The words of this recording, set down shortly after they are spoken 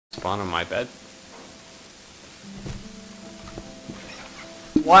Spawn on my bed.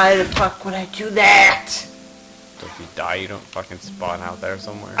 Why the fuck would I do that? So if you die, you don't fucking spawn out there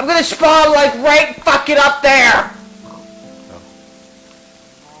somewhere. I'm gonna spawn like right fucking up there! Oh.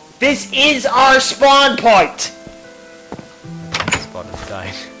 This is our spawn point! Spawn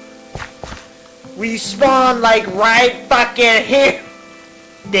inside. We spawn like right fucking here!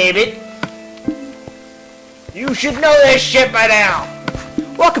 David. You should know this shit by now!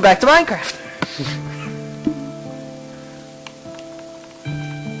 Welcome back to Minecraft!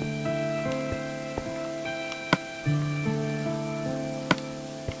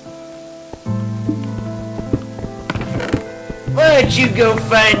 Why don't you go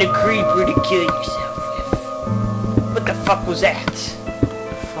find a creeper to kill yourself with? What the fuck was that?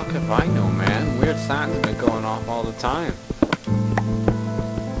 Fuck if I know, man. Weird sounds have been going off all the time.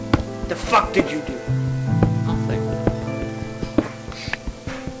 The fuck did you do? Nothing.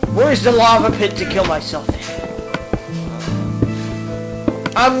 Where's the lava pit to kill myself in?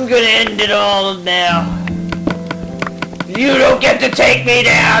 I'm gonna end it all now. You don't get to take me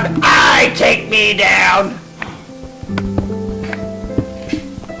down! I take me down!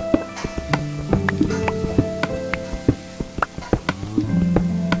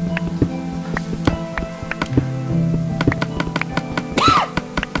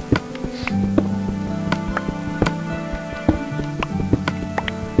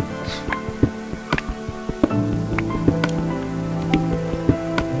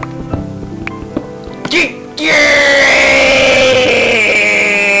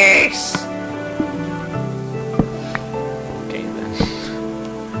 Yes! Okay then.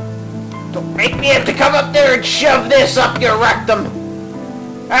 Don't make me have to come up there and shove this up your rectum!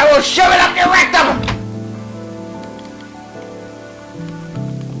 I will shove it up your rectum!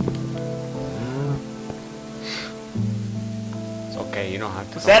 It's okay, you don't have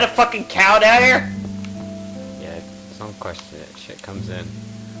to. Is that a fucking cow down here? Yeah, don't question it. Shit comes in.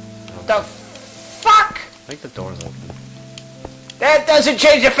 The fuck? I think the door's open. That doesn't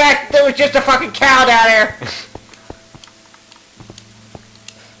change the fact that there was just a fucking cow down here!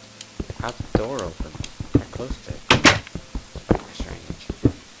 How's the door open? I closed it. Fucking strange.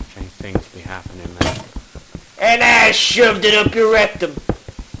 Strange things be happening, man. And I shoved it up your rectum.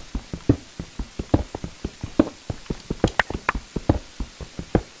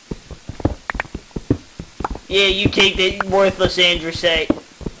 Yeah, you take that worthless androcyte.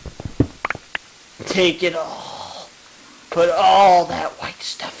 Take it all. Put all that white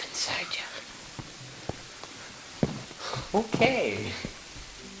stuff inside you. Okay.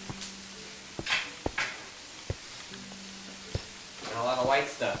 A lot of white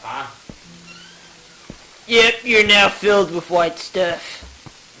stuff, huh? Yep, you're now filled with white stuff.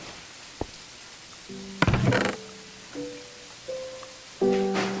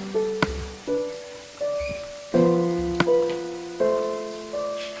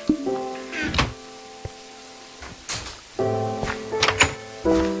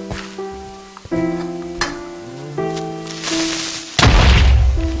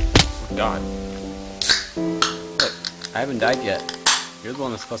 God. Look, I haven't died yet. You're the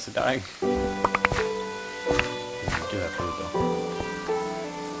one that's supposed to die. You do have food though.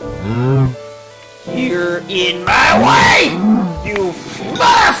 You're in my way! You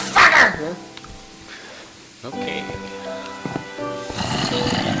motherfucker! Okay.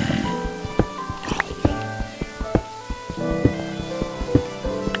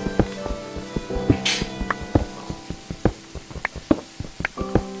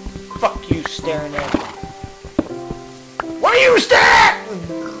 Fuck you staring at me. What are you staring at?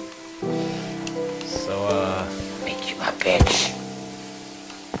 So, Make you my bitch.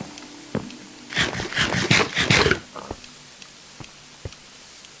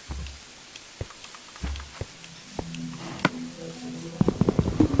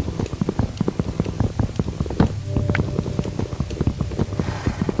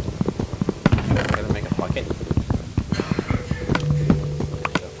 gotta make a bucket.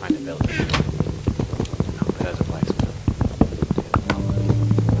 Gotta find a village. No, it has a place.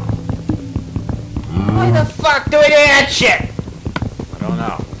 Why the fuck do we do that shit? I don't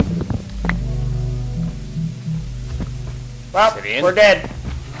know. Well, City Inn? we're dead.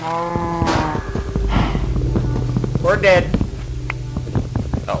 We're dead.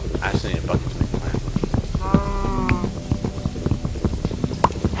 Oh, I just need a bucket to make a fire.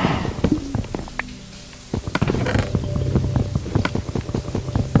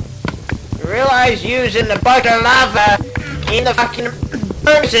 You realize using the bucket of lava in the fucking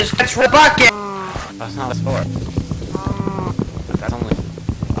furnaces, that's the bucket! That's not what it's for. That's only...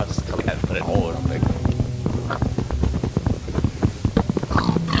 I'll just cook that and put it all over big.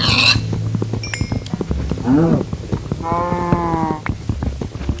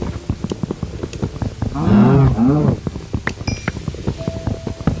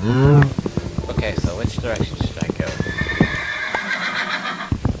 Okay, so which direction should I go?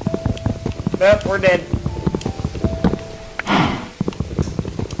 Nope, we're dead.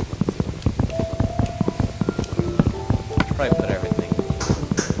 Probably put everything.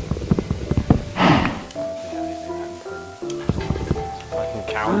 Fucking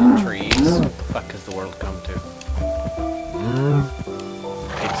cow and trees. What the fuck has the world come to?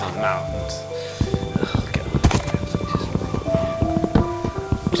 It's on mountains. Oh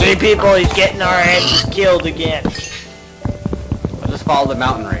god. See, people, he's getting our asses killed again. I'll just follow the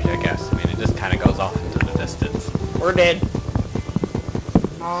mountain range, I guess. I mean, it just kind of goes off into the distance. We're dead.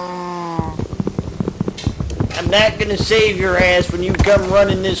 I'm not gonna save your ass when you come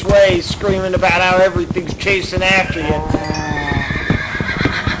running this way screaming about how everything's chasing after you.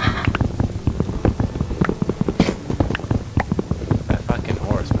 That fucking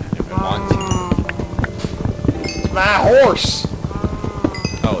horse, man, if it wants you. It's my horse.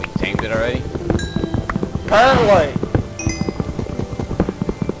 Oh, you tamed it already? Apparently.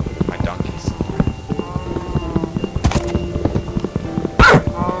 My donkeys.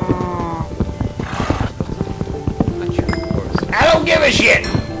 Not your horse. I don't give a shit.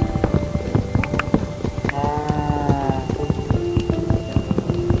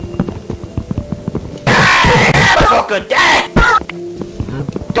 Motherfucker, die!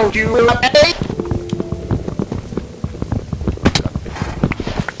 Don't you realize?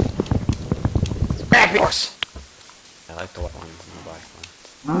 Back horse. I like the white ones and the black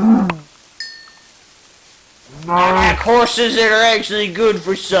ones. I like horses that are actually good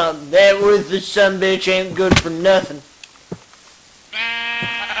for something. That worthless sumbitch ain't good for nothing.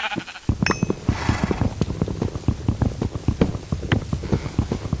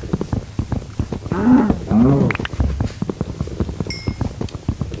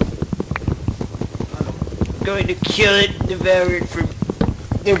 Going to kill it, devour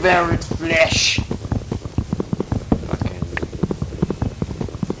its flesh. Fucking...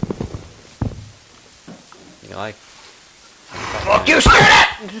 You like... Fuck you, screw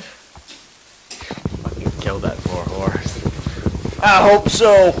that! Fucking kill that poor horse. I hope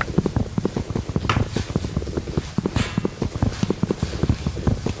so.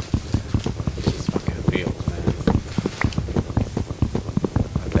 These fucking fields, man.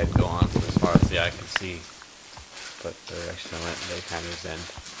 They'd go on as far as the eye can see. But the direction I went, they kind of in.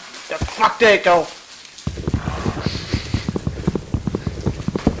 The fuck they go?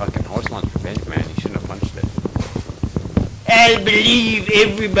 Fucking horse wants revenge, man. You shouldn't have punched it. I believe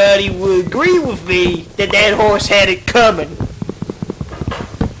everybody would agree with me that that horse had it coming.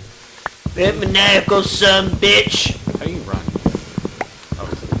 That maniacal son bitch. How do you run? Oh,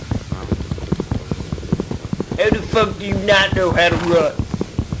 How the fuck do you not know how to run?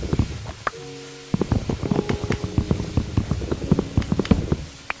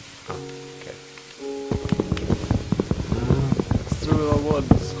 okay. It's through the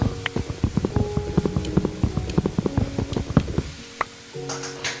woods.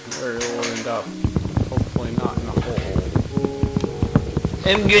 Where you'll end up. Hopefully not in a hole.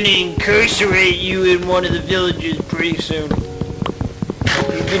 I'm gonna incarcerate you in one of the villages pretty soon.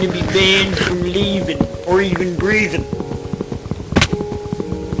 You're gonna be banned from leaving, or even breathing.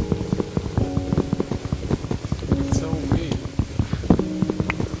 It's so mean.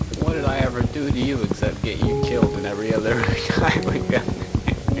 What did I ever do to you except get you killed in every other time we got?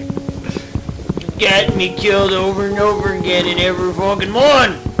 You got me killed over and over again in every fucking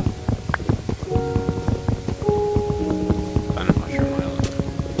one. Thunder Mushroom Island.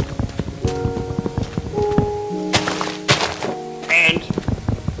 And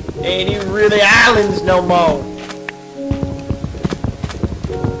ain't even really islands no more.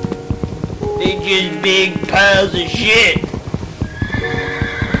 They just big piles of shit.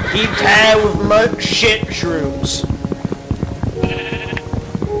 Heaped high with much shit shrooms.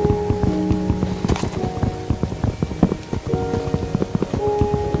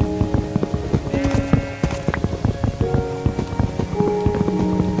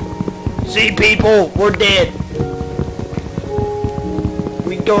 See, people, we're dead.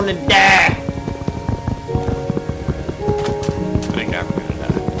 We gonna die. I think I'm gonna die.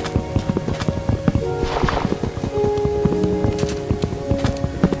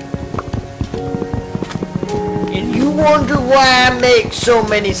 And you wonder why I make so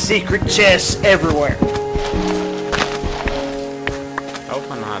many secret chests everywhere. I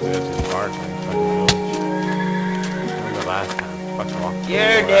hope I'm not to go too far to the fucking village. Remember the last time? Fucking walked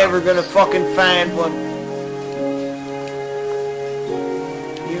You're 4 never hours. gonna fucking find one.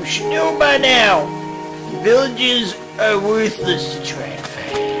 You should know by now. Villages are worthless to try and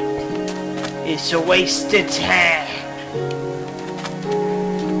find. It's a waste of time.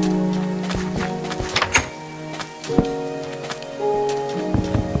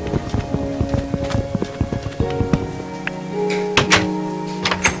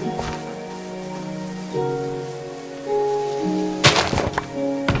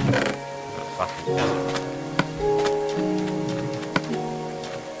 Fucking hell.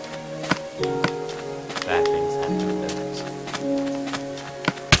 Bad things happen in villages.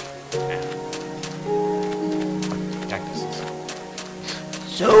 Yeah. Cactuses.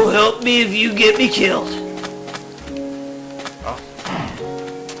 So help me if you get me killed. Oh.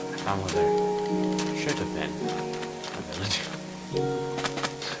 Found where there should have been a village.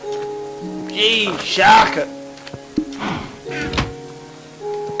 Gee, Shaka.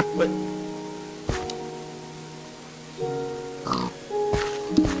 What?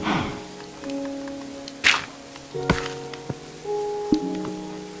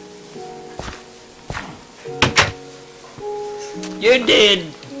 You're dead.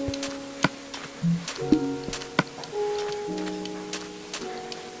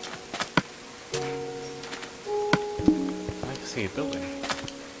 I can see a building.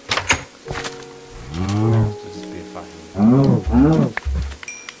 This would be a fucking...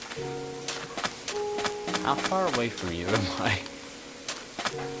 How far away from you am I?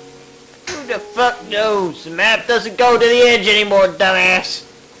 Who the fuck knows? The map doesn't go to the edge anymore, dumbass.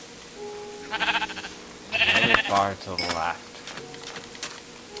 Very far to the left.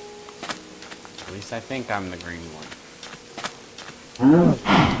 At least I think I'm the green one.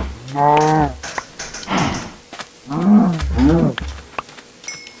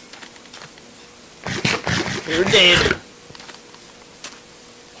 You're dead.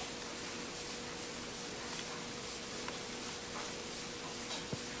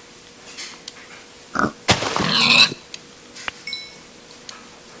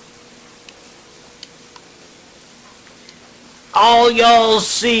 All y'all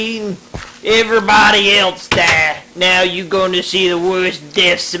seen everybody else die. Now you gonna see the worst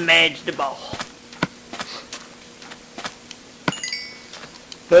deaths imaginable.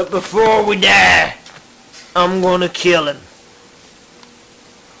 But before we die, I'm gonna kill him.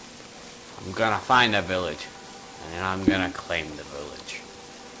 I'm gonna find a village. And then I'm gonna claim the village.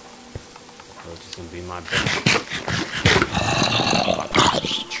 The village is gonna be my village.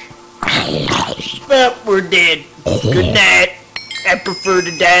 But we're dead. Good night. I prefer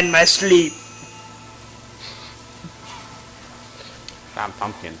to die in my sleep. Found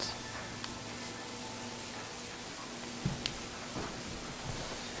pumpkins.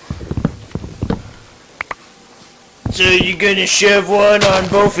 So you gonna shove one on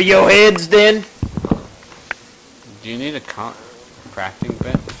both of your heads then? Do you need a crafting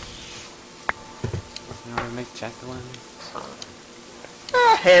bench? In order to make jack-o'-lanterns?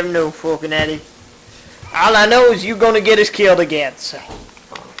 I have no fucking idea. All I know is you gonna get us killed again, so.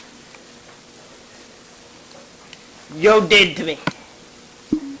 You're dead to me.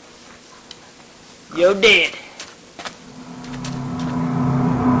 You're dead.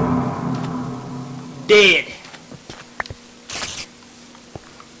 Dead.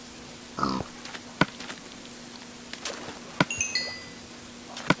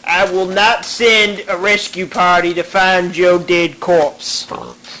 I will not send a rescue party to find your dead corpse.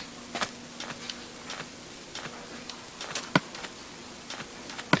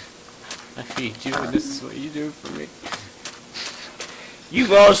 I feed you and this is what you do for me.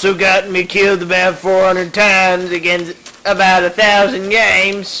 You've also gotten me killed about 400 times against about 1,000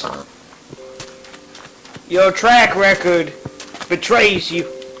 games. Your track record betrays you.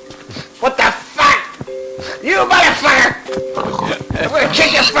 What the fuck? You motherfucker! I'm gonna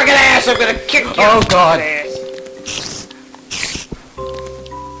kick your fucking ass! I'm gonna kick your Oh, God. ass!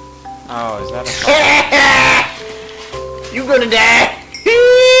 Oh, is that a... You gonna die?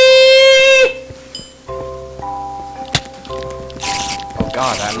 Oh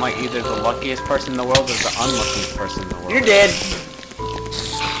god, I'm like either the luckiest person in the world or the unluckiest person in the world. You're dead.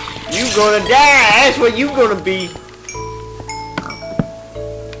 You gonna die? That's what you gonna be.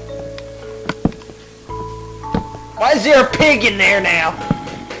 Why is there a pig in there now?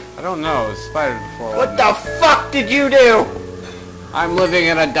 I don't know, it was spider before. What the fuck did you do? I'm living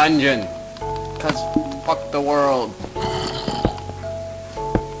in a dungeon. Cause fuck the world.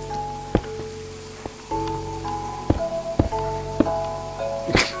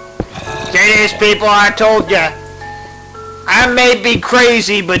 See this, people, I told ya. I may be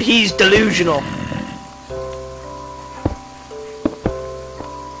crazy, but he's delusional.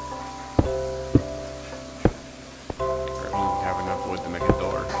 I don't have enough wood to make a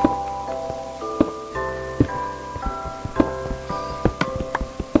door.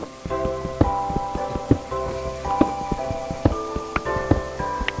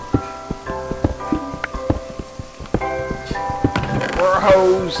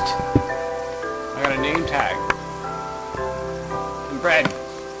 hosed. I got a name tag. And bread.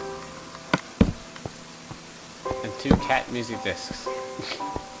 And 2 cat music discs.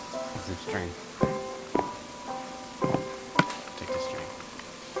 And some string. Take the string.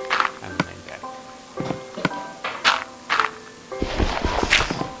 And the name tag.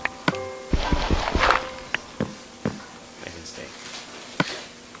 Bacon steak.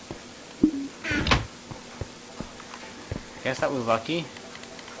 Guess that was lucky.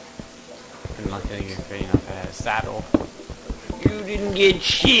 And lucky you're creating up a saddle. You didn't get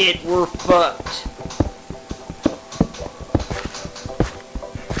shit. We're fucked.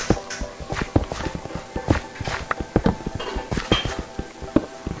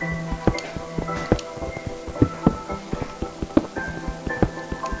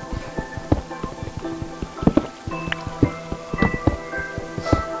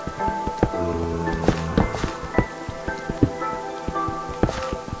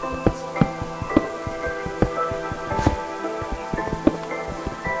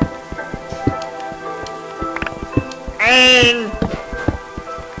 And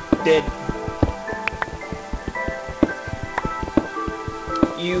dead.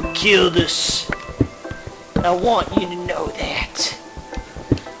 You killed us. I want you to know that.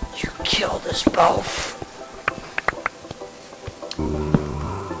 You killed us both.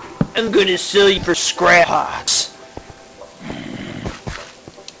 I'm gonna sell you for scrap pots.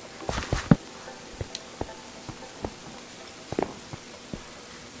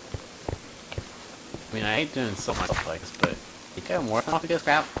 I mean, I hate doing so much like this, but you think I'm worth enough to get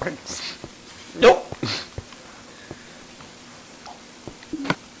scrap parts? Nope.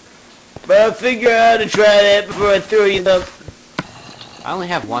 But I'll figure out how to try that before I throw you the... I only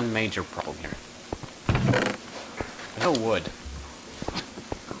have one major problem here. There's no wood.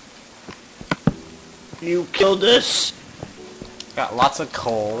 You killed us. Got lots of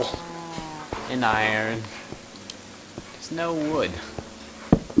coal and iron. There's no wood.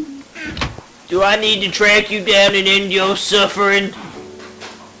 Do I need to track you down and end your suffering?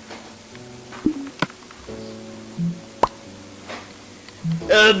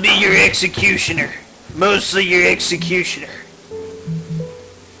 I'll be your executioner. Mostly your executioner.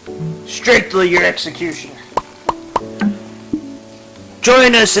 Strictly your executioner.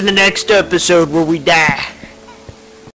 Join us in the next episode where we die.